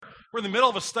We're in the middle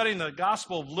of a study in the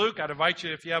Gospel of Luke. I'd invite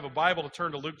you, if you have a Bible, to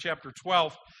turn to Luke chapter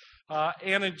 12.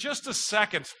 And in just a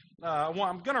second,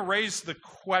 I'm going to raise the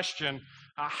question,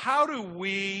 how do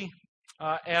we,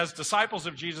 as disciples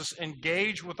of Jesus,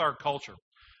 engage with our culture?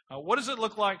 What does it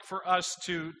look like for us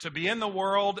to be in the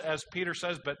world, as Peter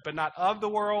says, but not of the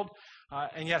world?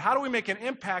 And yet, how do we make an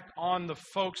impact on the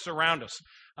folks around us?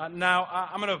 Now,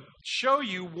 I'm going to show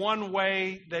you one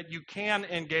way that you can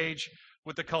engage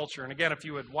with the culture. And again, if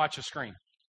you would watch the screen.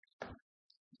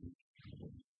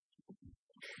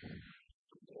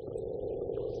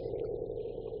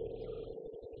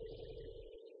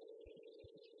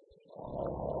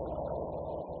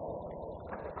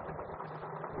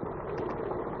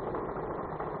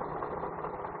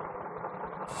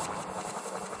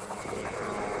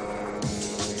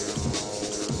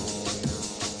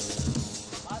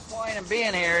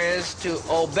 Being here is to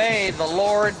obey the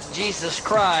Lord Jesus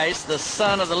Christ, the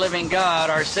Son of the living God,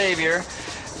 our Savior,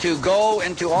 to go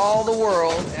into all the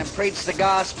world and preach the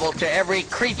gospel to every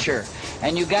creature.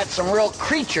 And you got some real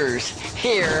creatures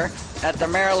here at the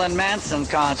Marilyn Manson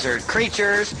concert.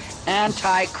 Creatures,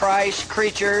 anti-Christ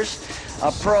creatures,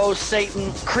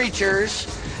 pro-Satan creatures,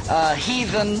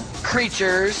 heathen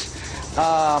creatures,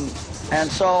 and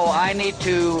so I need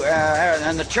to,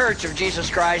 and the Church of Jesus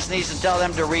Christ needs to tell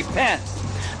them to repent.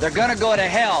 They're going to go to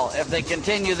hell if they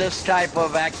continue this type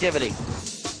of activity.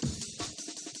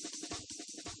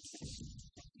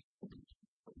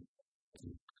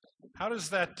 How does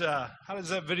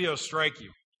that video strike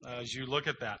you as you look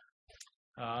at that?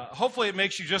 Hopefully it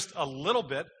makes you just a little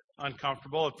bit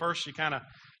uncomfortable. At first you kind of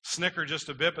snicker just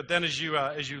a bit, but then as you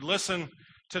listen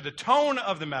to the tone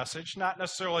of the message, not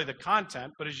necessarily the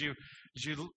content, but as you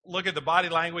look at the body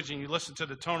language and you listen to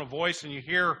the tone of voice and you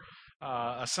hear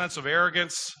a sense of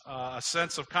arrogance, a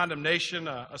sense of condemnation,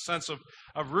 a sense of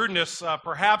rudeness,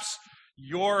 perhaps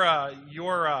your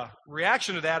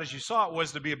reaction to that as you saw it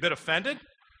was to be a bit offended,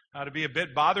 to be a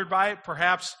bit bothered by it.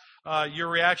 Perhaps your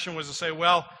reaction was to say,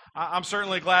 well, I'm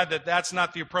certainly glad that that's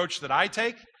not the approach that I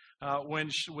take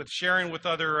with sharing with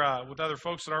other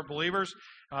folks that aren't believers.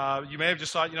 You may have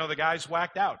just thought, the guy's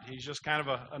whacked out. He's just kind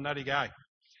of a nutty guy.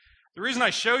 The reason I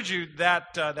showed you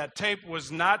that tape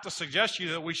was not to suggest to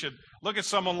you that we should look at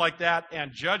someone like that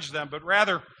and judge them, but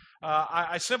rather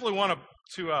I simply want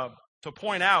to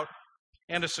point out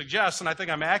and to suggest, and I think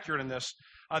I'm accurate in this,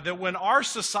 that when our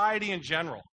society in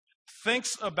general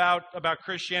thinks about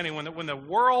Christianity, when the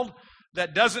world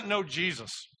that doesn't know Jesus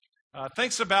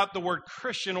thinks about the word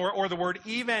Christian or the word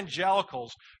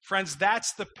evangelicals, friends,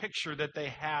 that's the picture that they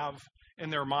have in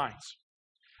their minds.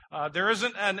 There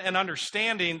isn't an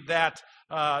understanding that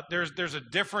there's a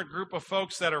different group of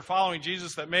folks that are following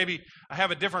Jesus that maybe have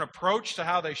a different approach to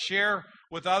how they share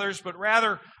with others, but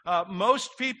rather most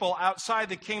people outside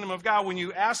the kingdom of God, when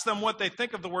you ask them what they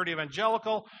think of the word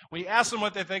evangelical, when you ask them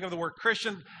what they think of the word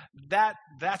Christian,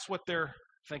 that's what they're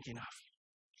thinking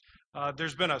of.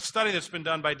 There's been a study that's been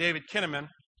done by David Kinnaman,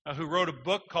 who wrote a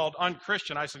book called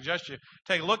Unchristian. I suggest you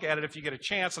take a look at it if you get a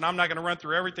chance, and I'm not going to run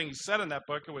through everything he said in that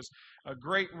book. It was a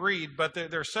great read, but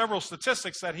there are several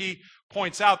statistics that he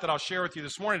points out that I'll share with you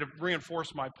this morning to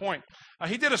reinforce my point.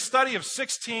 He did a study of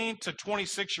 16 to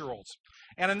 26-year-olds,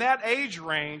 and in that age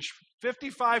range,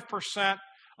 55%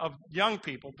 of young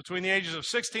people between the ages of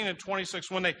 16 and 26,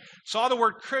 when they saw the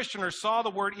word Christian or saw the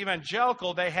word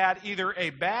evangelical, they had either a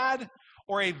bad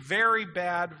or a very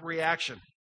bad reaction.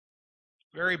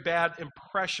 Very bad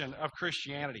impression of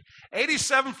Christianity.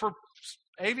 87%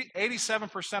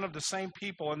 of the same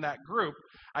people in that group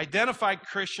identified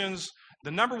Christians.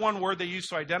 The number one word they used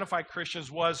to identify Christians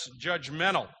was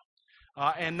judgmental.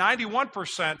 And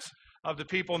 91% of the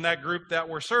people in that group that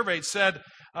were surveyed said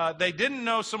they didn't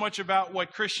know so much about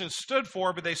what Christians stood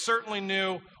for, but they certainly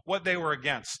knew what they were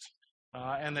against.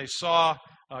 And they saw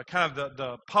kind of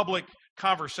the public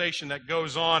conversation that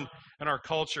goes on in our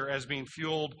culture as being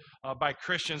fueled by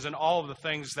Christians and all of the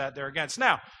things that they're against.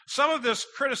 Now, some of this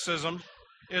criticism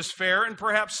is fair, and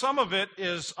perhaps some of it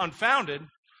is unfounded,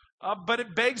 but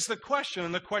it begs the question,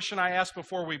 and the question I asked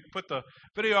before we put the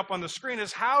video up on the screen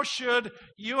is, how should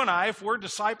you and I, if we're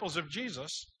disciples of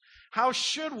Jesus, how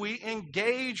should we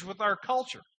engage with our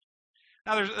culture?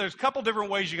 Now, there's a couple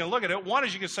different ways you can look at it. One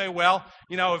is you can say, well,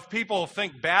 if people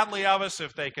think badly of us,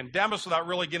 if they condemn us without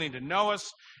really getting to know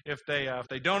us, if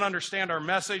they don't understand our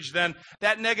message, then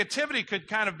that negativity could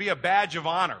kind of be a badge of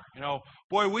honor.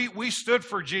 Boy, we stood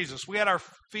for Jesus. We had our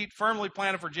feet firmly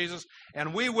planted for Jesus,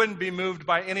 and we wouldn't be moved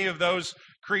by any of those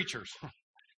creatures.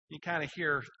 You kind of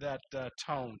hear that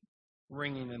tone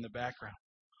ringing in the background.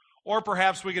 Or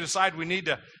perhaps we could decide we need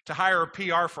to hire a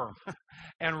PR firm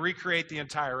and recreate the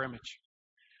entire image.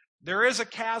 there is a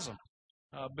chasm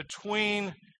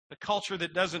between the culture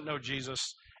that doesn't know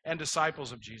Jesus and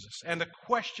disciples of Jesus. And the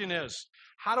question is,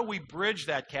 how do we bridge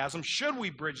that chasm? Should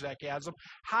we bridge that chasm?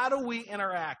 How do we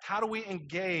interact? How do we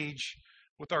engage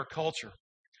with our culture?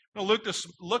 Now, look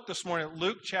this morning at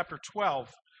Luke chapter 12.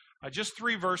 Just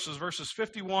 3 verses, verses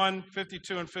 51,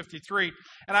 52, and 53.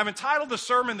 And I've entitled the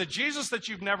sermon, The Jesus That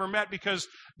You've Never Met, because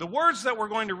the words that we're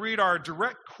going to read are a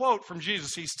direct quote from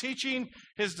Jesus. He's teaching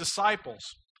his disciples.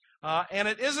 And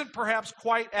it isn't perhaps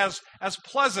quite as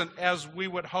pleasant as we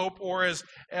would hope, or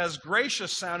as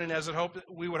gracious sounding as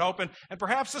we would hope. And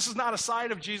perhaps this is not a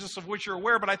side of Jesus of which you're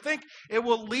aware, but I think it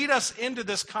will lead us into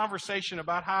this conversation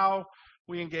about how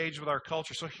we engage with our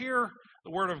culture. So hear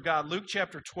the word of God, Luke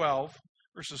chapter 12,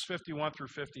 verses 51 through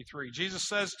 53. Jesus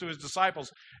says to his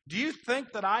disciples, "Do you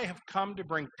think that I have come to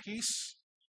bring peace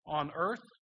on earth?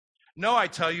 No, I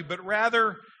tell you, but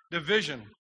rather division.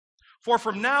 For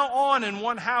from now on in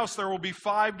one house there will be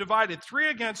 5 divided, 3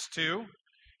 against 2,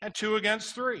 and 2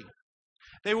 against 3.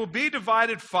 They will be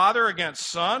divided father against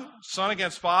son, son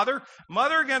against father,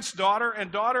 mother against daughter,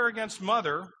 and daughter against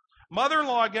mother,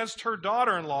 mother-in-law against her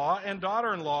daughter-in-law, and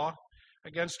daughter-in-law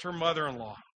against her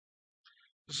mother-in-law."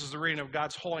 This is the reading of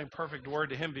God's holy and perfect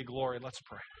word. To him be glory. Let's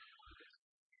pray.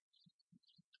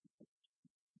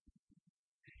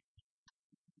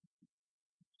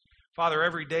 Father,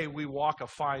 every day we walk a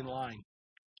fine line.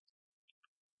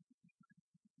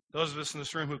 Those of us in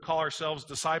this room who call ourselves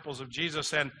disciples of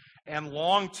Jesus and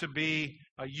long to be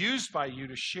used by you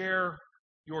to share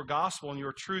your gospel and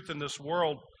your truth in this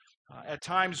world, at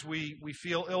times we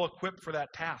feel ill-equipped for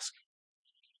that task.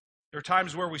 There are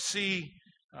times where we see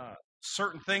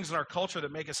certain things in our culture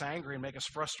that make us angry and make us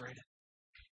frustrated.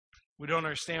 We don't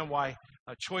understand why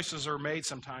choices are made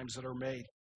sometimes that are made,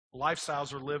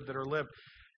 lifestyles are lived that are lived.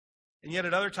 And yet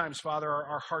at other times, Father,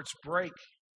 our hearts break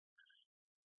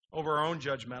over our own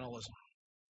judgmentalism.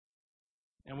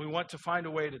 And we want to find a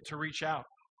way to reach out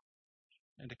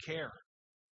and to care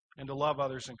and to love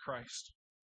others in Christ.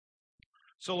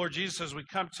 So, Lord Jesus, as we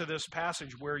come to this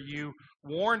passage where you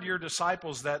warned your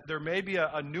disciples that there may be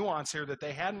a nuance here that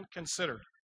they hadn't considered,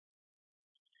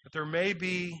 that there may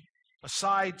be a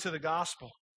side to the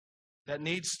gospel that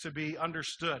needs to be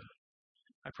understood,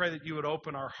 I pray that you would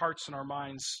open our hearts and our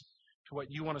minds to what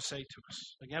you want to say to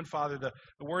us. Again, Father, the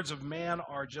words of man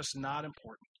are just not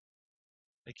important.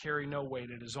 They carry no weight.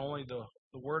 It is only the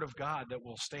word of God that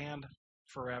will stand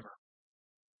forever.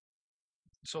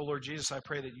 So, Lord Jesus, I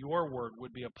pray that your word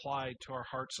would be applied to our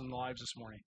hearts and lives this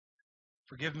morning.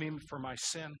 Forgive me for my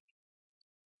sin.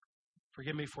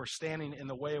 Forgive me for standing in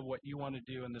the way of what you want to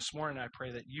do. And this morning I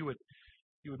pray that you would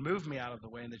move me out of the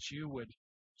way and that you would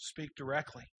speak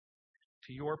directly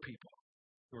to your people,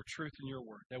 your truth and your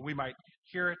word, that we might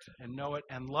hear it and know it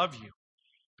and love you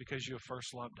because you have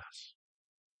first loved us.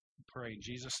 We pray in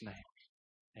Jesus' name.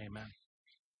 Amen.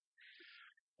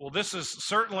 Well, this is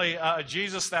certainly a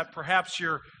Jesus that perhaps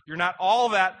you're not all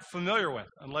that familiar with,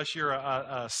 unless you're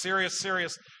a serious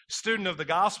student of the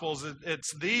Gospels.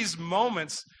 It's these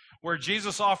moments where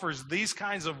Jesus offers these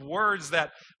kinds of words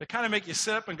that kind of make you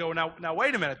sit up and go, now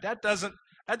wait a minute, that doesn't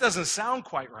sound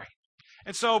quite right.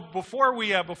 And so before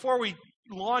we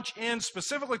launch in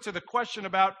specifically to the question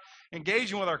about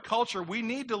engaging with our culture, we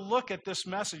need to look at this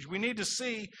message. We need to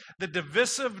see the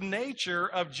divisive nature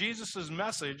of Jesus'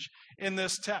 message in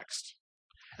this text.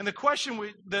 And the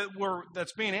question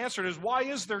that's being answered is, why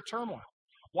is there turmoil?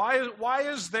 Why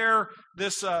is there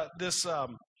this at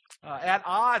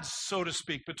odds, so to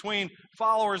speak, between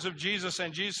followers of Jesus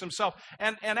and Jesus himself?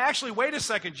 And actually, wait a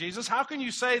second, Jesus, how can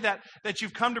you say that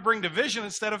you've come to bring division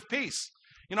instead of peace?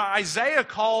 You know, Isaiah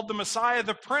called the Messiah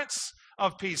the Prince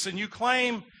of Peace, and you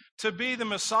claim to be the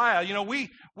Messiah. You know, we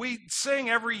sing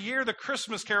every year the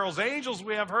Christmas carols, angels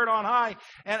we have heard on high,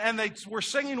 and we're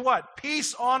singing what?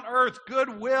 Peace on earth,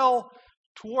 goodwill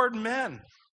toward men.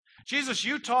 Jesus,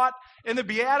 you taught in the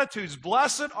Beatitudes,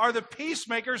 blessed are the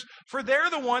peacemakers, for they're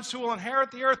the ones who will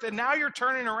inherit the earth. And now you're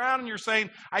turning around and you're saying,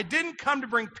 I didn't come to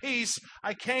bring peace,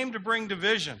 I came to bring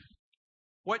division.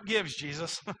 What gives,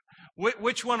 Jesus?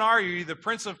 Which one are you? Are you the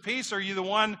Prince of Peace, or are you the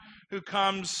one who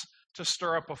comes to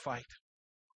stir up a fight?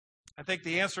 I think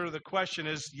the answer to the question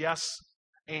is yes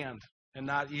and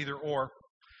not either or.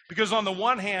 Because on the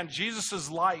one hand,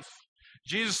 Jesus' life,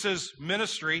 Jesus'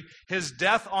 ministry, his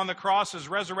death on the cross, his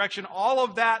resurrection, all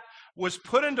of that was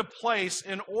put into place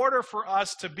in order for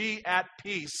us to be at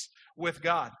peace with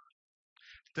God,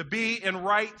 to be in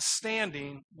right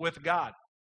standing with God.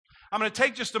 I'm going to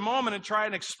take just a moment and try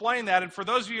and explain that. And for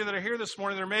those of you that are here this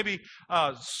morning, that are maybe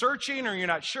searching or you're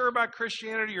not sure about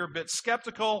Christianity, you're a bit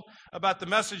skeptical about the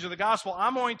message of the gospel,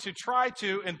 I'm going to try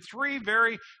to, in 3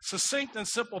 very succinct and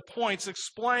simple points,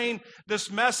 explain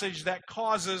this message that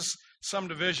causes some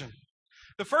division.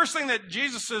 The first thing that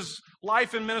Jesus'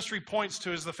 life and ministry points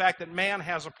to is the fact that man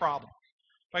has a problem.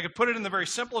 If I could put it in the very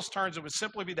simplest terms, it would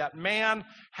simply be that man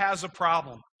has a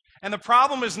problem. And the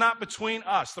problem is not between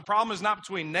us. The problem is not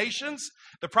between nations.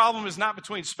 The problem is not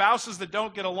between spouses that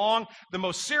don't get along. The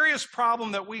most serious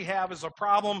problem that we have is a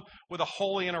problem with a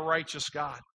holy and a righteous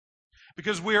God.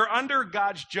 Because we are under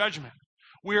God's judgment.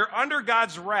 We are under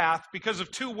God's wrath because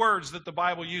of 2 words that the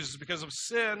Bible uses, because of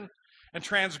sin and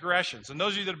transgressions. And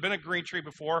those of you that have been at Green Tree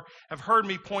before have heard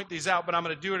me point these out, but I'm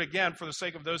going to do it again for the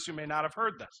sake of those who may not have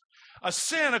heard this. A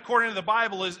sin, according to the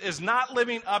Bible, is not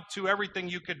living up to everything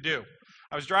you could do.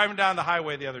 I was driving down the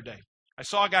highway the other day. I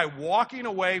saw a guy walking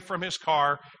away from his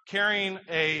car carrying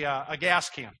a gas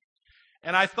can.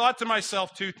 And I thought to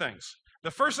myself 2 things. The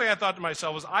first thing I thought to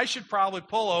myself was I should probably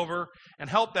pull over and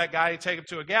help that guy and take him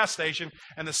to a gas station.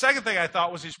 And the second thing I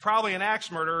thought was he's probably an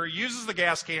axe murderer. He uses the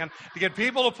gas can to get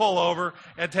people to pull over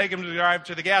and take him to drive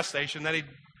to the gas station. Then he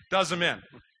does them in.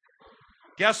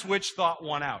 Guess which thought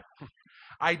won out?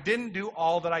 I didn't do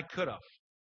all that I could have.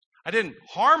 I didn't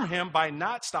harm him by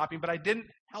not stopping, but I didn't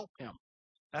help him.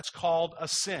 That's called a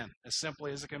sin, as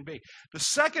simply as it can be. The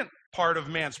second part of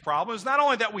man's problem is not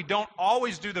only that we don't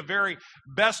always do the very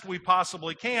best we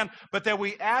possibly can, but that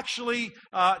we actually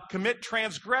commit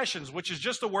transgressions, which is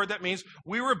just a word that means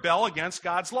we rebel against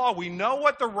God's law. We know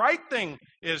what the right thing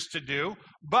is to do,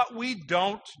 but we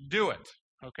don't do it.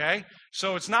 Okay?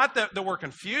 So it's not that we're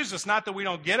confused. It's not that we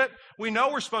don't get it. We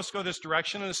know we're supposed to go this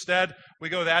direction, and instead we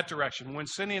go that direction. When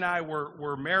Cindy and I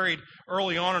were married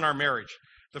early on in our marriage,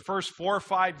 the first 4 or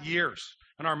 5 years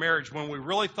in our marriage, when we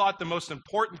really thought the most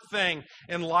important thing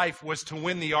in life was to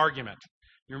win the argument.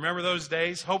 You remember those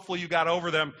days? Hopefully you got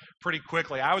over them pretty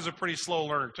quickly. I was a pretty slow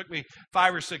learner. It took me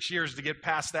 5 or 6 years to get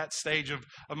past that stage of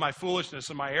my foolishness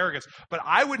and my arrogance. But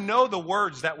I would know the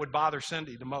words that would bother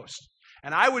Cindy the most.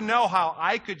 And I would know how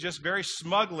I could just very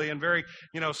smugly and very,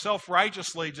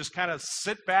 self-righteously just kind of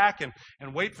sit back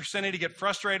and wait for Cindy to get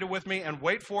frustrated with me and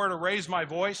wait for her to raise my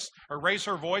voice or raise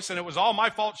her voice. And it was all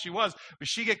my fault she was. But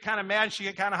she'd get kind of mad. She'd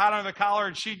get kind of hot under the collar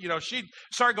and she'd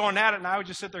start going at it. And I would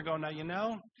just sit there going,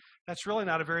 now, that's really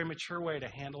not a very mature way to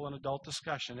handle an adult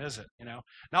discussion, is it? Now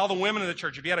all the women in the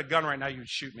church, if you had a gun right now, you'd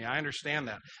shoot me. I understand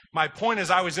that. My point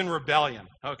is I was in rebellion,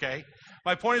 okay?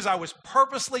 My point is I was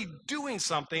purposely doing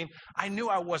something I knew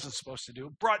I wasn't supposed to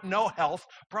do. Brought no health,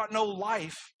 brought no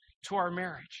life to our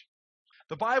marriage.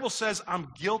 The Bible says I'm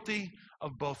guilty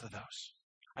of both of those.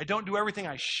 I don't do everything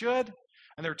I should,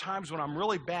 and there are times when I'm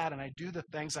really bad and I do the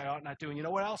things I ought not do. And you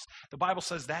know what else? The Bible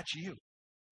says that's you.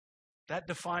 That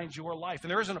defines your life.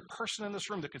 And there isn't a person in this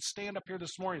room that could stand up here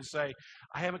this morning and say,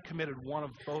 I haven't committed one of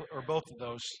both or both of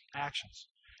those actions.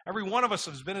 Every one of us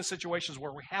has been in situations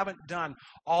where we haven't done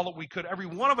all that we could. Every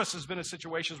one of us has been in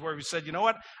situations where we said, you know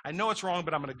what? I know it's wrong,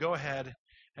 but I'm going to go ahead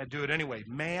and do it anyway.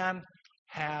 Man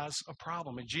has a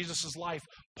problem, and Jesus' life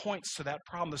points to that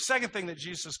problem. The second thing that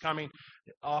Jesus' coming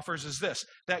offers is this,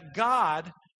 that God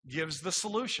gives the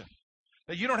solution.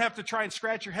 That you don't have to try and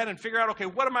scratch your head and figure out, okay,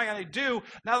 what am I going to do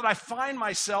now that I find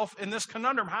myself in this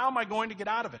conundrum? How am I going to get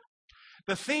out of it?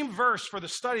 The theme verse for the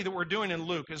study that we're doing in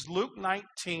Luke is Luke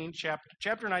 19,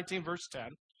 chapter 19, verse 10.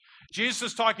 Jesus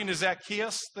is talking to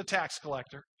Zacchaeus, the tax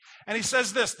collector, and he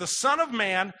says this, the Son of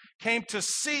Man came to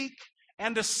seek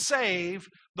and to save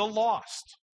the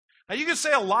lost. Now, you can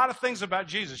say a lot of things about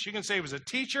Jesus. You can say he was a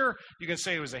teacher. You can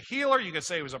say he was a healer. You can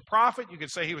say he was a prophet. You can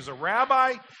say he was a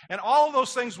rabbi. And all of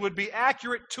those things would be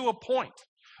accurate to a point.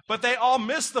 But they all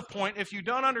miss the point if you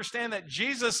don't understand that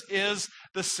Jesus is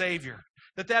the Savior.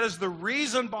 That is the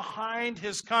reason behind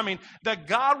his coming. That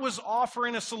God was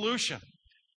offering a solution.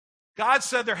 God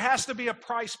said there has to be a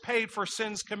price paid for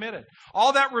sins committed.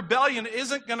 All that rebellion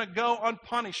isn't going to go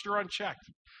unpunished or unchecked.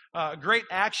 A great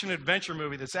action-adventure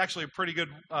movie that's actually a pretty good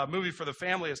movie for the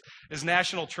family is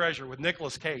National Treasure with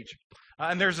Nicolas Cage.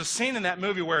 And there's a scene in that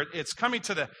movie where it's coming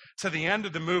to the end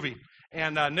of the movie,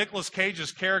 and Nicolas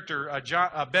Cage's character,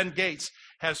 Ben Gates,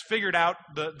 has figured out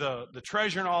the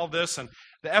treasure and all of this, and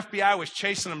the FBI was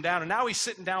chasing him down, and now he's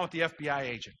sitting down with the FBI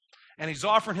agent, and he's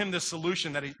offering him this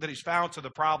solution that he's found to the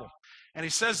problem. And he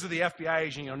says to the FBI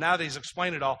agent, now that he's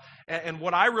explained it all, and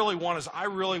what I really want is I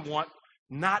really want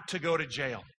not to go to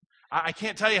jail. I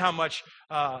can't tell you how much,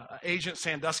 Agent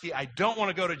Sandusky, I don't want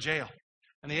to go to jail.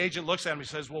 And the agent looks at him and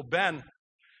says, well, Ben,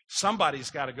 somebody's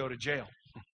got to go to jail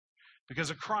because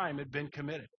a crime had been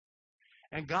committed.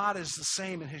 And God is the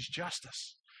same in his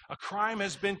justice. A crime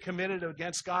has been committed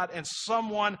against God, and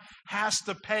someone has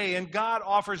to pay. And God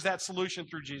offers that solution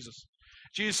through Jesus.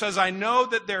 Jesus says, I know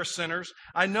that they're sinners.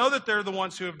 I know that they're the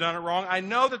ones who have done it wrong. I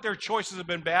know that their choices have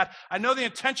been bad. I know the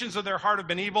intentions of their heart have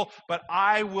been evil, but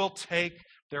I will take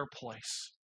their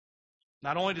place.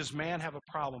 Not only does man have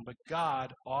a problem, but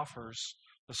God offers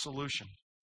the solution.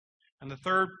 And the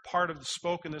third part of the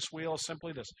spoke in this wheel is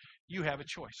simply this. You have a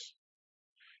choice.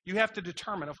 You have to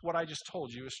determine if what I just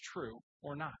told you is true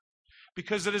or not.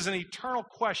 Because it is an eternal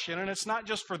question, and it's not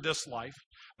just for this life,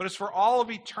 but it's for all of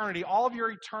eternity. All of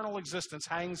your eternal existence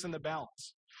hangs in the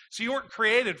balance. So you weren't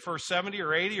created for 70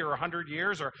 or 80 or 100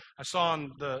 years, or I saw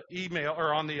on the email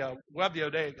or on the web the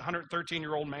other day,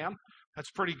 113-year-old man.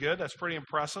 That's pretty good. That's pretty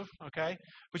impressive, okay?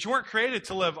 But you weren't created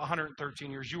to live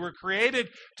 113 years. You were created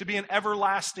to be an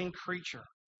everlasting creature,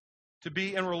 to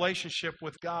be in relationship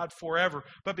with God forever.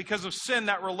 But because of sin,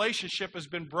 that relationship has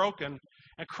been broken,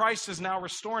 and Christ is now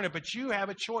restoring it. But you have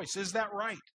a choice. Is that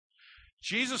right?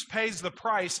 Jesus pays the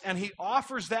price, and he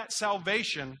offers that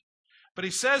salvation, but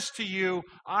he says to you,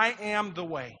 I am the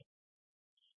way.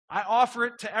 I offer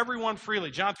it to everyone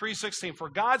freely. John 3:16, for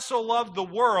God so loved the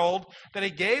world that he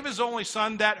gave his only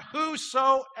son, that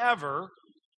whosoever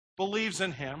believes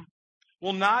in him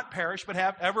will not perish but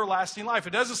have everlasting life. It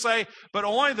doesn't say, but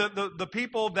only the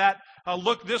people that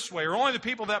look this way, or only the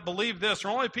people that believe this, or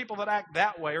only the people that act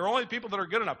that way, or only the people that are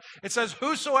good enough. It says,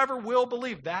 whosoever will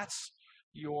believe. That's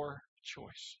your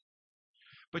choice.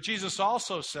 But Jesus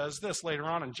also says this later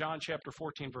on in John chapter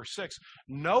 14, verse 6,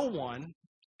 no one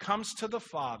comes to the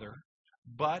Father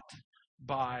but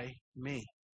by me.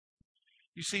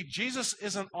 You see, Jesus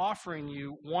isn't offering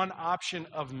you one option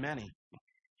of many.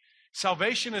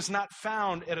 Salvation is not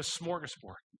found at a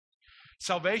smorgasbord.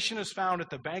 Salvation is found at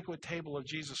the banquet table of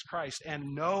Jesus Christ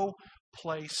and no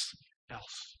place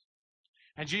else.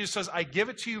 And Jesus says, I give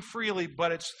it to you freely,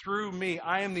 but it's through me.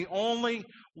 I am the only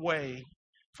way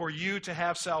for you to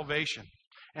have salvation.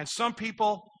 And some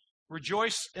people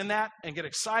rejoice in that and get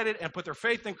excited and put their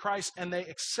faith in Christ, and they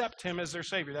accept him as their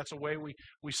Savior. That's the way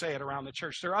we say it around the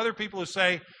church. There are other people who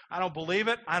say, I don't believe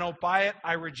it, I don't buy it,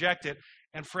 I reject it.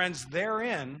 And friends,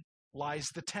 therein lies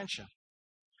the tension.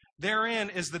 Therein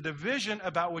is the division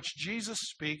about which Jesus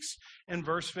speaks in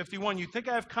verse 51. You think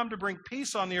I have come to bring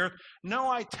peace on the earth? No,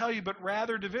 I tell you, but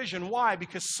rather division. Why?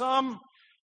 Because some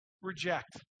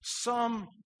reject, some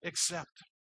accept.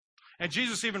 And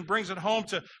Jesus even brings it home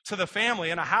to the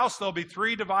family. In a house, there'll be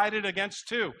three divided against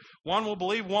two. One will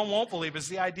believe, one won't believe, is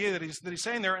the idea that he's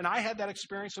saying there. And I had that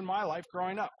experience in my life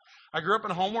growing up. I grew up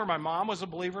in a home where my mom was a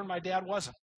believer and my dad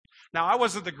wasn't. Now, I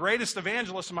wasn't the greatest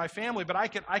evangelist in my family, but I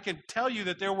can tell you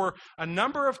that there were a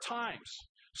number of times,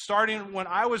 starting when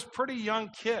I was a pretty young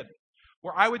kid,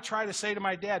 where I would try to say to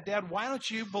my dad, Dad, why don't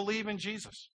you believe in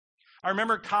Jesus? I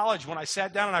remember in college when I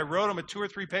sat down and I wrote him a 2 or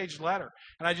 3 page letter,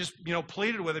 and I just,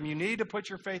 pleaded with him, you need to put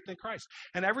your faith in Christ.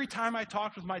 And every time I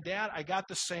talked with my dad, I got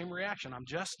the same reaction. I'm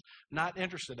just not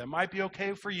interested. It might be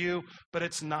okay for you, but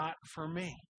it's not for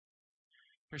me.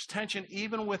 There's tension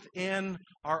even within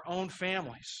our own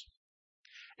families.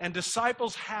 And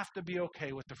disciples have to be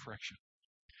okay with the friction.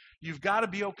 You've got to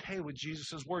be okay with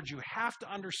Jesus' words. You have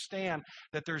to understand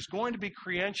that there's going to be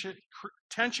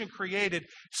tension created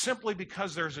simply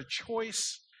because there's a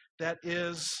choice that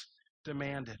is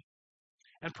demanded.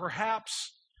 And perhaps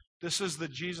this is the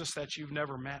Jesus that you've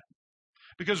never met.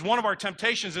 Because one of our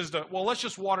temptations is let's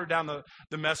just water down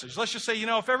the message. Let's just say,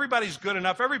 if everybody's good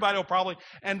enough, everybody will probably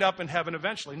end up in heaven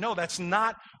eventually. No, that's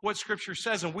not what Scripture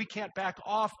says, and we can't back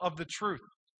off of the truth.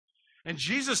 And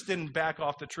Jesus didn't back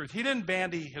off the truth. He didn't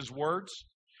bandy his words.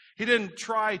 He didn't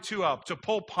try to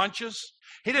pull punches.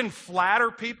 He didn't flatter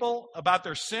people about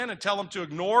their sin and tell them to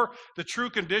ignore the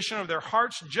true condition of their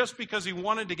hearts just because he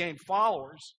wanted to gain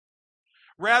followers.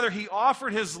 Rather, he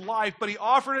offered his life, but he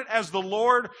offered it as the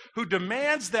Lord who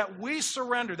demands that we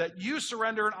surrender, that you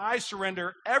surrender and I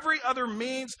surrender every other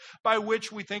means by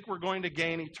which we think we're going to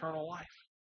gain eternal life.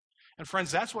 And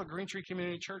friends, that's what Green Tree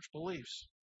Community Church believes.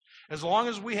 As long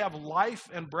as we have life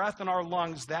and breath in our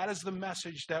lungs, that is the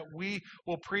message that we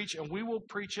will preach, and we will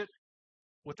preach it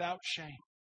without shame.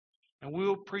 And we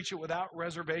will preach it without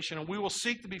reservation, and we will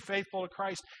seek to be faithful to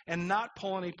Christ and not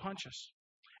pull any punches,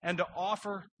 and to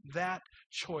offer that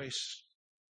choice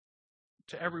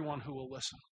to everyone who will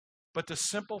listen. But the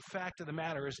simple fact of the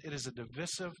matter is it is a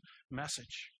divisive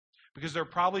message. Because there are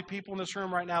probably people in this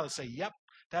room right now that say, yep,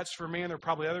 that's for me, and there are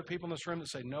probably other people in this room that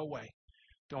say, no way.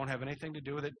 Don't have anything to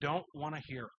do with it, don't want to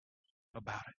hear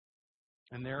about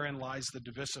it. And therein lies the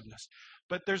divisiveness.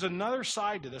 But there's another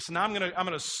side to this. And now I'm going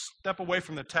to step away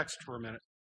from the text for a minute.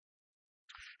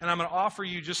 And I'm going to offer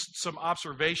you just some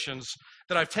observations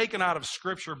that I've taken out of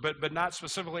Scripture, but not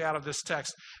specifically out of this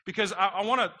text. Because I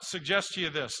want to suggest to you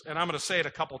this, and I'm going to say it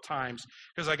a couple times,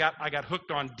 because I got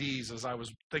hooked on D's as I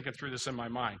was thinking through this in my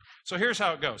mind. So here's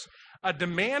how it goes. A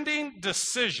demanding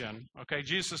decision, okay,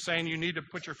 Jesus is saying you need to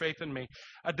put your faith in me.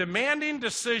 A demanding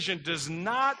decision does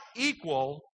not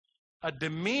equal a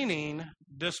demeaning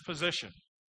disposition.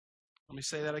 Let me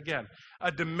say that again.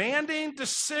 A demanding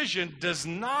decision does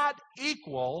not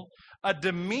equal a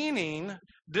demeaning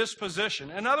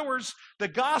disposition. In other words, the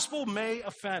gospel may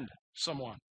offend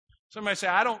someone. Somebody may say,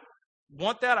 I don't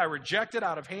want that. I reject it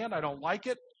out of hand. I don't like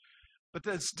it. But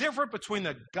it's different between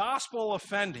the gospel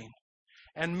offending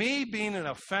and me being an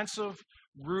offensive,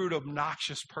 rude,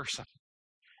 obnoxious person.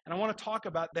 And I want to talk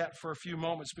about that for a few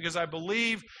moments, because I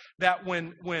believe that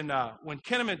when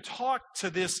Kinnaman talked to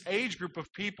this age group of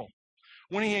people,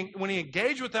 when he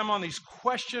engaged with them on these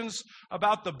questions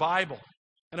about the Bible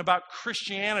and about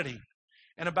Christianity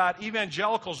and about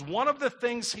evangelicals, one of the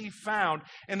things he found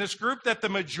in this group, that the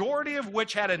majority of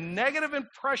which had a negative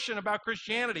impression about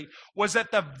Christianity, was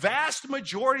that the vast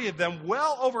majority of them,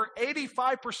 well over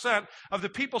 85% of the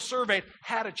people surveyed,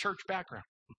 had a church background.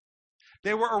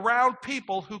 They were around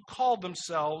people who called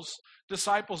themselves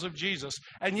disciples of Jesus.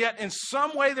 And yet, in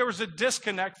some way, there was a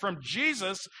disconnect from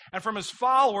Jesus and from his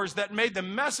followers that made the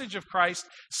message of Christ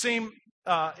seem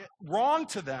wrong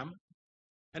to them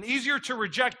and easier to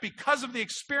reject because of the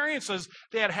experiences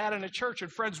they had had in a church.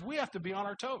 And friends, we have to be on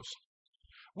our toes.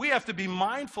 We have to be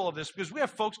mindful of this, because we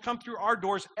have folks come through our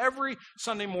doors every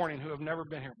Sunday morning who have never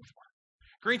been here before.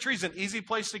 Green Tree's an easy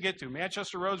place to get to.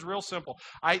 Manchester Road's real simple.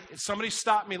 Somebody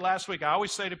stopped me last week. I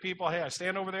always say to people, hey, I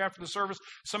stand over there after the service.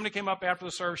 Somebody came up after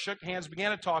the service, shook hands, began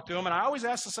to talk to them, and I always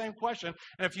ask the same question.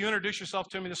 And if you introduce yourself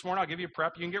to me this morning, I'll give you a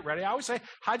prep. You can get ready. I always say,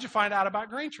 how'd you find out about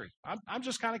Green Tree? I'm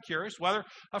just kind of curious whether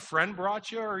a friend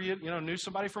brought you, or you knew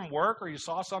somebody from work, or you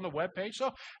saw us on the webpage.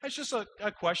 So it's just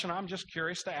a question I'm just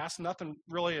curious to ask. Nothing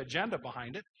really agenda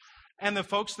behind it. And the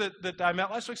folks that I met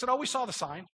last week said, oh, we saw the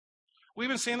sign. We've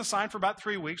been seeing the sign for about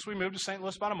 3 weeks. We moved to St.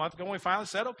 Louis about a month ago, and we finally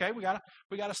said, okay, we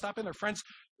gotta stop in there. Friends,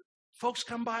 folks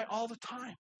come by all the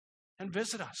time and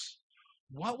visit us.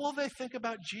 What will they think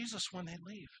about Jesus when they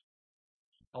leave?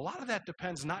 A lot of that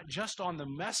depends not just on the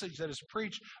message that is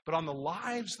preached, but on the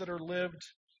lives that are lived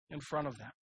in front of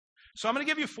them. So I'm going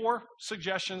to give you 4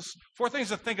 suggestions, 4 things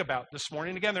to think about this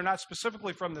morning. Again, they're not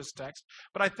specifically from this text,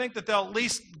 but I think that they'll at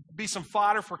least be some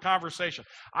fodder for conversation.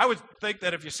 I would think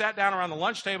that if you sat down around the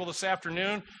lunch table this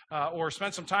afternoon or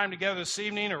spent some time together this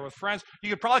evening or with friends, you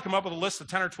could probably come up with a list of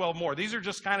 10 or 12 more. These are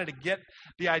just kind of to get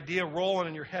the idea rolling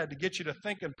in your head, to get you to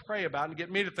think and pray about, and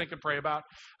get me to think and pray about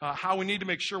how we need to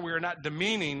make sure we are not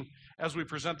demeaning as we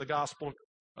present the gospel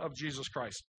of Jesus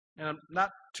Christ. And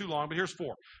not too long, but here's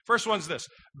 4. First one's this: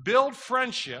 build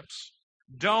friendships,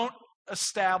 don't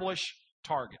establish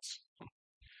targets.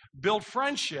 Build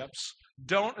friendships,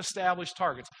 don't establish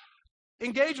targets.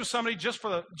 Engage with somebody just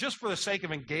for the sake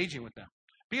of engaging with them.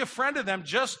 Be a friend to them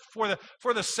just for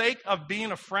the sake of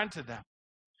being a friend to them.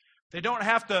 They don't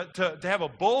have to have a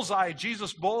bullseye,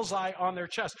 Jesus bullseye on their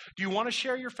chest. Do you want to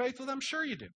share your faith with them? Sure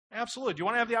you do. Absolutely. Do you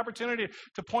want to have the opportunity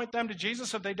to point them to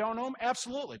Jesus if they don't know him?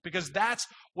 Absolutely. Because that's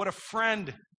what a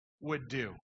friend would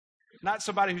do. Not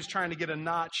somebody who's trying to get a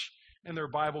notch in their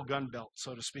Bible gun belt,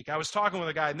 so to speak. I was talking with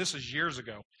a guy, and this is years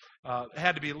ago. It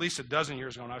had to be at least a dozen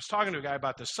years ago. And I was talking to a guy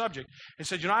about this subject. He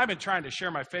said, I've been trying to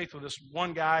share my faith with this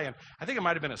one guy, and I think it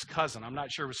might have been his cousin. I'm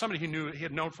not sure. It was somebody he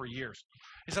had known for years.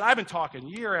 He said, I've been talking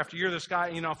year after year to this guy.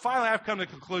 Finally I've come to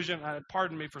the conclusion,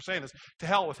 pardon me for saying this, to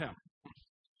hell with him.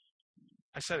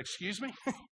 I said, excuse me?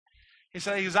 He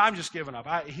said, I'm just giving up.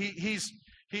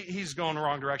 He's going the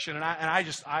wrong direction, and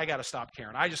I got to stop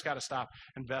caring. I just got to stop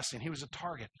investing. He was a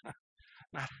target,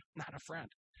 not a friend.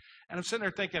 And I'm sitting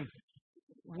there thinking,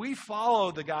 we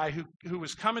follow the guy who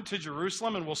was coming to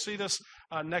Jerusalem, and we'll see this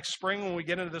next spring when we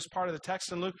get into this part of the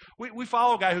text in Luke. We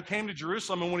follow a guy who came to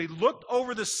Jerusalem, and when he looked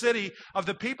over the city of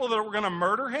the people that were going to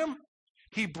murder him,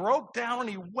 he broke down and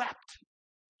he wept.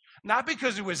 Not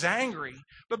because he was angry,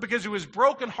 but because he was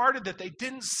brokenhearted that they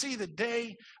didn't see the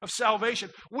day of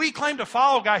salvation. We claim to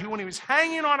follow a guy who, when he was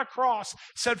hanging on a cross,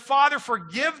 said, Father,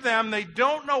 forgive them. They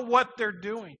don't know what they're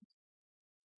doing.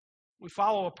 We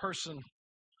follow a person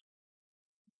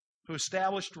who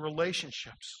established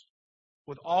relationships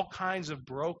with all kinds of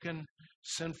broken,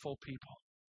 sinful people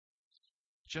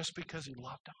just because he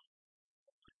loved them.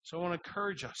 So I want to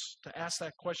encourage us to ask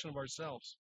that question of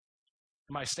ourselves.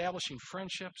 Am I establishing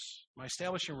friendships? Am I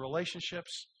establishing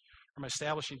relationships Am I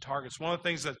establishing targets? One of the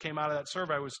things that came out of that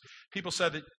survey was people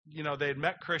said that, they had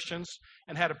met Christians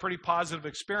and had a pretty positive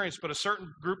experience, but a certain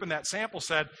group in that sample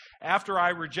said, after I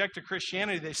rejected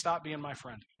Christianity, they stopped being my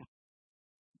friend.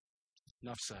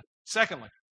 Enough said. Secondly,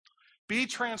 be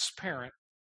transparent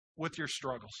with your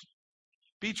struggles.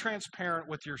 Be transparent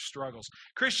with your struggles.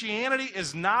 Christianity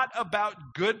is not about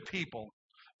good people,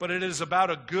 but it is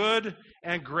about a good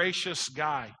and gracious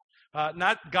guy.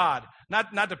 Not God.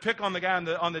 Not to pick on the guy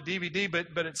on the DVD,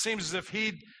 but it seems as if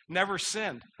he'd never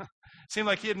sinned. It seemed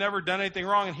like he had never done anything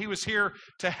wrong, and he was here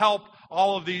to help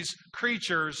all of these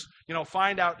creatures,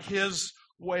 find out his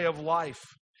way of life.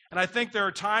 And I think there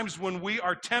are times when we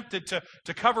are tempted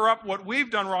to cover up what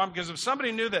we've done wrong, because if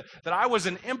somebody knew that I was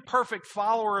an imperfect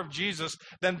follower of Jesus,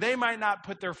 then they might not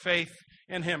put their faith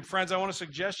in him. Friends, I want to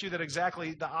suggest to you that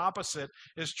exactly the opposite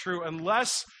is true.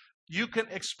 Unless you can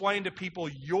explain to people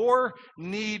your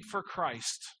need for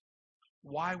Christ,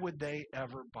 why would they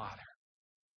ever bother?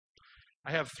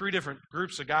 I have 3 different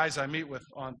groups of guys I meet with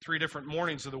on 3 different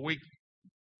mornings of the week.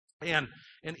 And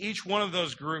in each one of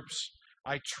those groups,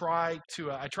 I try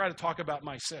to talk about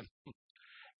my sin.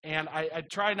 And I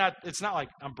try not, it's not like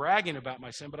I'm bragging about my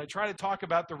sin, but I try to talk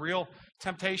about the real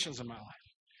temptations in my life.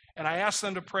 And I ask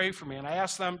them to pray for me, and I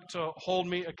ask them to hold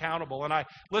me accountable. And I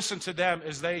listen to them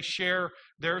as they share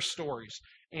their stories.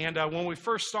 And when we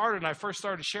first started, and I first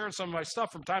started sharing some of my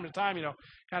stuff, from time to time,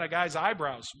 kind of guys'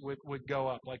 eyebrows would go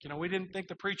up. Like, we didn't think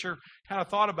the preacher kind of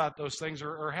thought about those things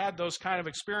or had those kind of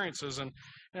experiences. And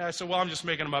I said, well, I'm just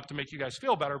making them up to make you guys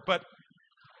feel better. But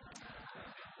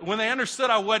when they understood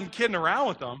I wasn't kidding around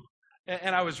with them,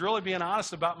 and I was really being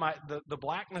honest about the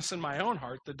blackness in my own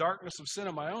heart, the darkness of sin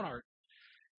in my own heart,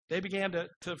 they began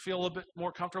to feel a little bit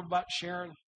more comfortable about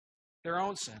sharing their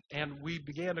own sin. And we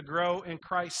began to grow in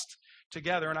Christ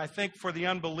together. And I think for the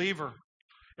unbeliever,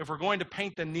 if we're going to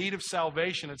paint the need of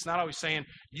salvation, it's not always saying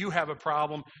you have a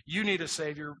problem, you need a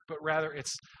Savior, but rather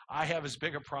it's I have as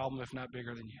big a problem, if not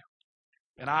bigger than you.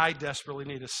 And I desperately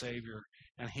need a Savior,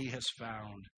 and he has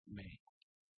found me.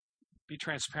 Be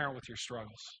transparent with your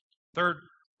struggles. Third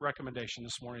recommendation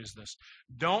this morning is this.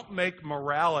 Don't make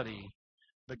morality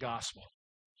the gospel.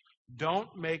 Don't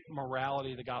make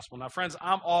morality the gospel. Now, friends,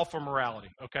 I'm all for morality,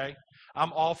 okay?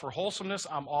 I'm all for wholesomeness.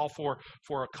 I'm all for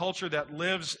a culture that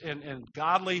lives in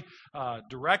godly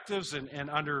directives and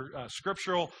under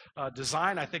scriptural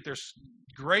design. I think there's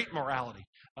great morality.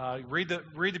 Read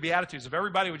the Beatitudes. If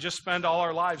everybody would just spend all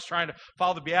our lives trying to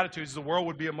follow the Beatitudes, the world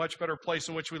would be a much better place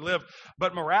in which we live.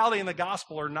 But morality and the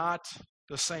gospel are not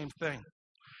the same thing.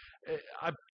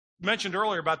 I mentioned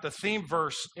earlier about the theme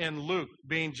verse in Luke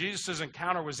being Jesus'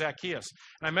 encounter with Zacchaeus.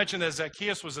 And I mentioned that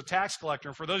Zacchaeus was a tax collector.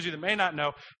 And for those of you that may not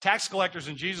know, tax collectors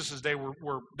in Jesus' day were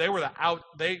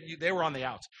on the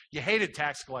outs. You hated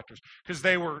tax collectors because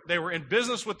they were in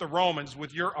business with the Romans,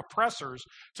 with your oppressors,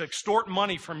 to extort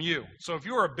money from you. So if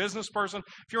you were a business person,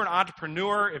 if you were an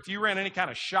entrepreneur, if you ran any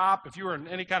kind of shop, if you were in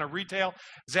any kind of retail,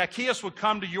 Zacchaeus would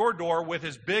come to your door with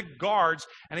his big guards,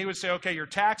 and he would say, okay, your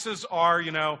taxes are,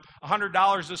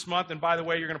 $100 this month, and by the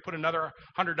way, you're going to put another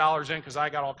 $100 in because I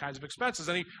got all kinds of expenses.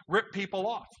 And he ripped people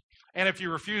off. And if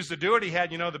you refused to do it, he had,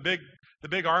 the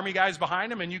big army guys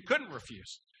behind him, and you couldn't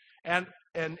refuse. And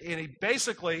he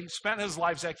basically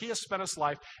Zacchaeus spent his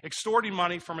life extorting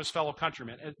money from his fellow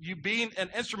countrymen, and you being an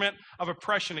instrument of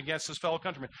oppression against his fellow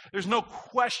countrymen. There's no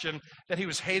question that he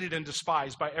was hated and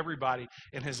despised by everybody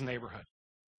in his neighborhood.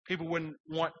 People wouldn't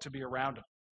want to be around him.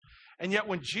 And yet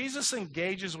when Jesus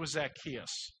engages with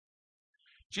Zacchaeus,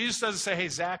 Jesus doesn't say, hey,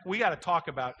 Zach, we got to talk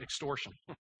about extortion.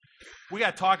 We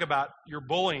got to talk about your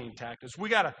bullying tactics. We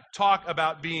got to talk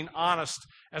about being honest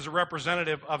as a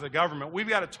representative of the government. We've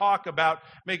got to talk about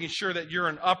making sure that you're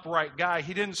an upright guy.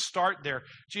 He didn't start there.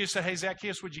 Jesus said, hey,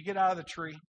 Zacchaeus, would you get out of the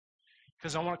tree?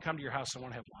 Because I want to come to your house. I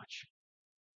want to have lunch.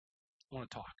 I want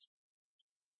to talk.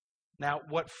 Now,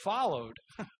 what followed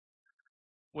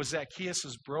was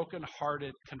Zacchaeus'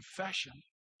 broken-hearted confession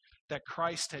that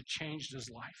Christ had changed his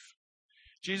life.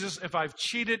 Jesus, if I've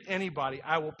cheated anybody,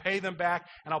 I will pay them back,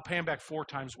 and I'll pay them back 4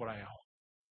 times what I owe.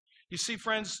 You see,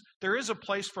 friends, there is a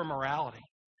place for morality,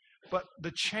 but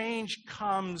the change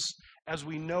comes as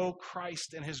we know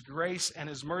Christ and his grace and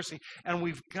his mercy, and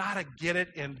we've got to get it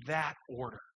in that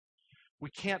order. We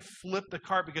can't flip the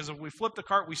cart, because if we flip the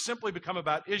cart, we simply become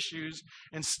about issues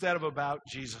instead of about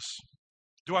Jesus.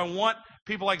 Do I want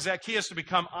people like Zacchaeus to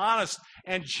become honest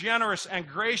and generous and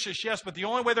gracious? Yes, but the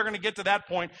only way they're going to get to that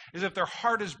point is if their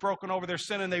heart is broken over their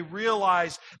sin and they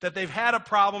realize that they've had a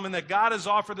problem and that God has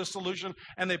offered the solution,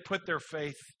 and they put their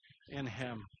faith in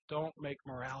him. Don't make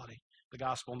morality the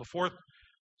gospel. And the fourth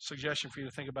suggestion for you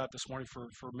to think about this morning,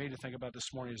 for me to think about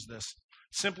this morning, is this.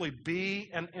 Simply be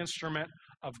an instrument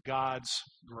of God's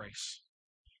grace.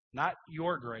 Not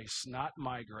your grace, not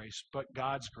my grace, but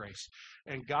God's grace.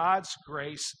 And God's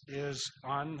grace is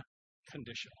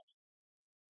unconditional.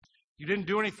 You didn't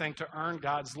do anything to earn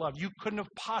God's love. You couldn't have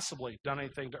possibly done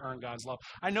anything to earn God's love.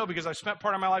 I know, because I've spent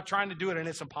part of my life trying to do it, and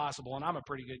it's impossible, and I'm a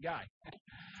pretty good guy.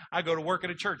 I go to work at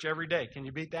a church every day. Can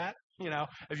you beat that?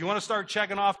 If you want to start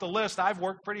checking off the list, I've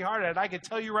worked pretty hard at it. I can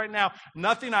tell you right now,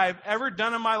 nothing I've ever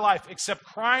done in my life except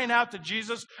crying out to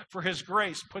Jesus for his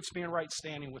grace puts me in right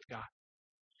standing with God.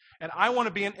 And I want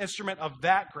to be an instrument of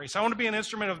that grace. I want to be an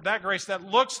instrument of that grace that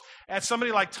looks at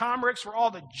somebody like Tom Ricks for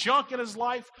all the junk in his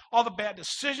life, all the bad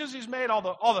decisions he's made,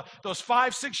 those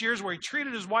 5-6 years where he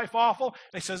treated his wife awful,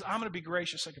 and he says, I'm going to be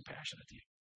gracious and compassionate to you.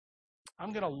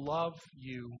 I'm going to love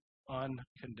you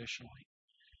unconditionally.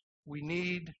 We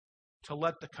need to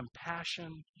let the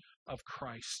compassion of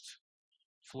Christ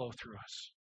flow through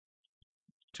us.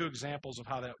 2 examples of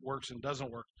how that works and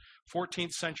doesn't work.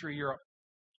 14th century Europe.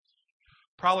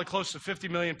 Probably close to 50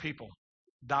 million people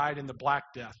died in the Black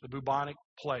Death, the bubonic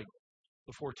plague,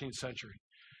 the 14th century.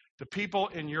 The people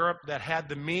in Europe that had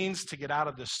the means to get out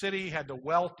of the city, had the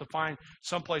wealth to find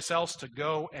someplace else to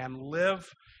go and live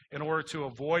in order to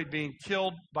avoid being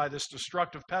killed by this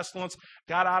destructive pestilence,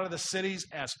 got out of the cities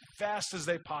as fast as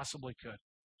they possibly could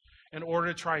in order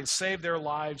to try and save their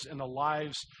lives and the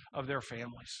lives of their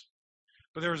families.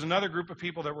 But there was another group of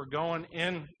people that were going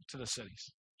into the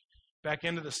cities, back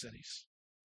into the cities.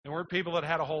 They weren't people that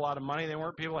had a whole lot of money. They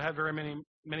weren't people that had very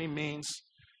many means.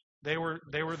 They were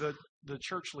the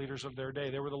church leaders of their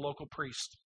day. They were the local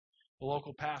priests, the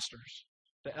local pastors,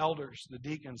 the elders, the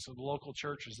deacons of the local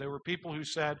churches. They were people who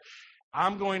said,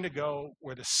 I'm going to go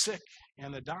where the sick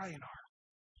and the dying are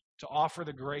to offer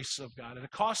the grace of God. And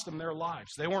it cost them their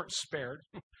lives. They weren't spared.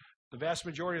 The vast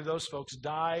majority of those folks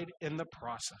died in the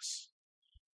process.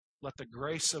 Let the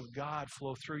grace of God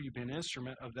flow through you, be an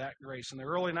instrument of that grace. In the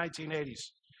early 1980s,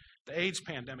 the AIDS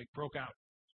pandemic broke out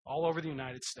all over the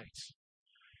United States.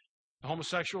 The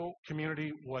homosexual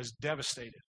community was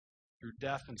devastated through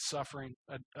death and suffering,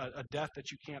 a death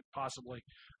that you can't possibly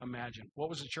imagine. What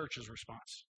was the church's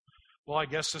response? Well, I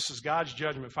guess this is God's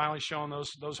judgment, finally showing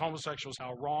those homosexuals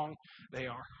how wrong they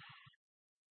are.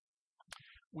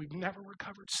 We've never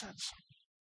recovered since.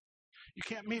 You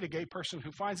can't meet a gay person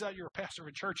who finds out you're a pastor of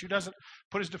a church who doesn't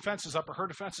put his defenses up or her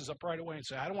defenses up right away and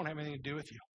say, I don't want to have anything to do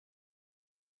with you.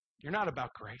 You're not about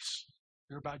grace.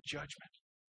 You're about judgment.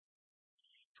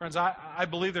 Friends, I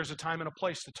believe there's a time and a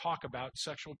place to talk about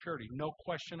sexual purity. No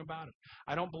question about it.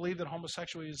 I don't believe that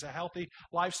homosexuality is a healthy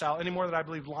lifestyle any more than I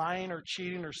believe lying or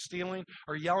cheating or stealing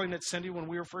or yelling at Cindy when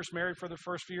we were first married for the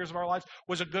first few years of our lives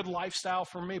was a good lifestyle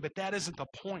for me. But that isn't the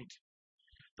point.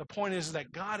 The point is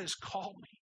that God has called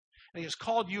me. And he has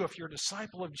called you, if you're a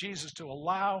disciple of Jesus, to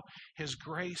allow his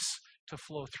grace to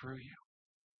flow through you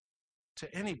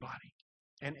to anybody,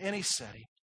 in any setting,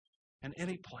 in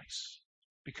any place.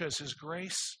 Because his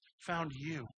grace found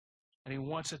you, and he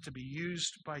wants it to be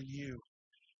used by you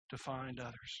to find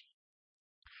others.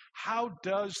 How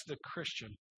does the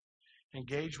Christian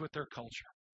engage with their culture?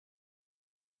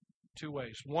 2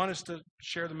 ways. One is to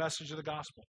share the message of the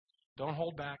gospel. Don't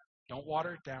hold back. Don't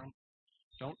water it down.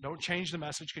 Don't change the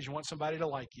message because you want somebody to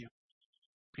like you.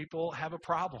 People have a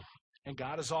problem, and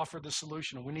God has offered the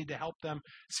solution, and we need to help them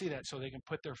see that so they can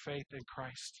put their faith in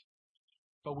Christ.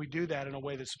 But we do that in a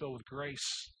way that's filled with grace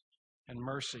and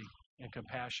mercy and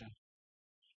compassion.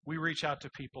 We reach out to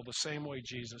people the same way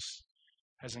Jesus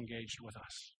has engaged with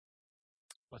us.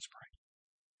 Let's pray.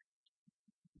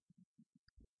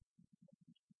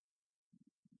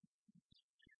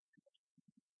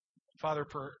 Father,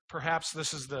 perhaps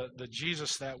this is the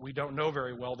Jesus that we don't know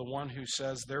very well, the one who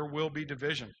says there will be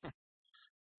division.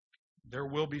 There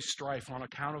will be strife on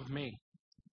account of me,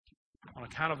 on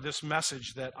account of this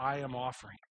message that I am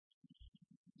offering.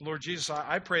 Lord Jesus,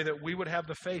 I pray that we would have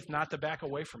the faith not to back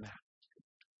away from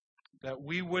that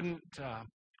we wouldn't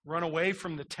run away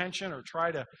from the tension or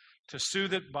try to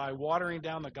soothe it by watering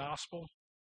down the gospel,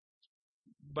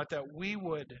 but that we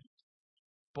would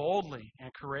boldly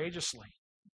and courageously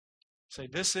say,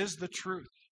 this is the truth.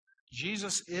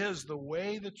 Jesus is the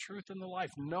way, the truth, and the life.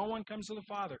 No one comes to the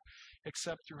Father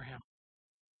except through him.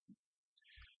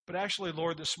 But actually,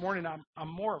 Lord, this morning I'm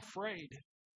more afraid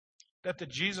that the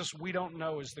Jesus we don't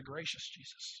know is the gracious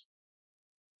Jesus,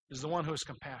 is the one who is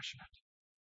compassionate,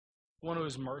 the one who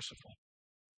is merciful,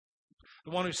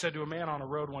 the one who said to a man on a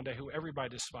road one day who everybody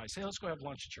despised, hey, let's go have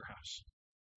lunch at your house.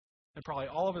 And probably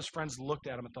all of his friends looked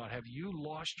at him and thought, have you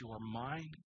lost your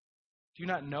mind? Do you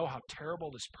not know how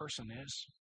terrible this person is?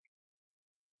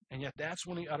 And yet that's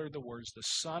when he uttered the words, the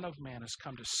Son of Man has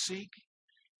come to seek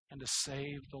and to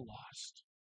save the lost.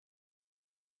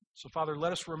 So, Father,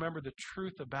 let us remember the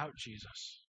truth about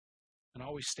Jesus and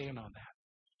always stand on that.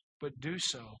 But do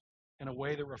so in a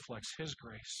way that reflects his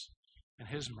grace and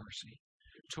his mercy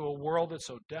to a world that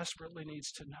so desperately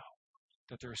needs to know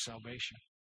that there is salvation,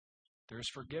 there is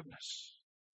forgiveness,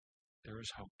 there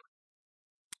is hope.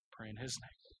 Pray in his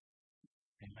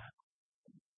name. Amen.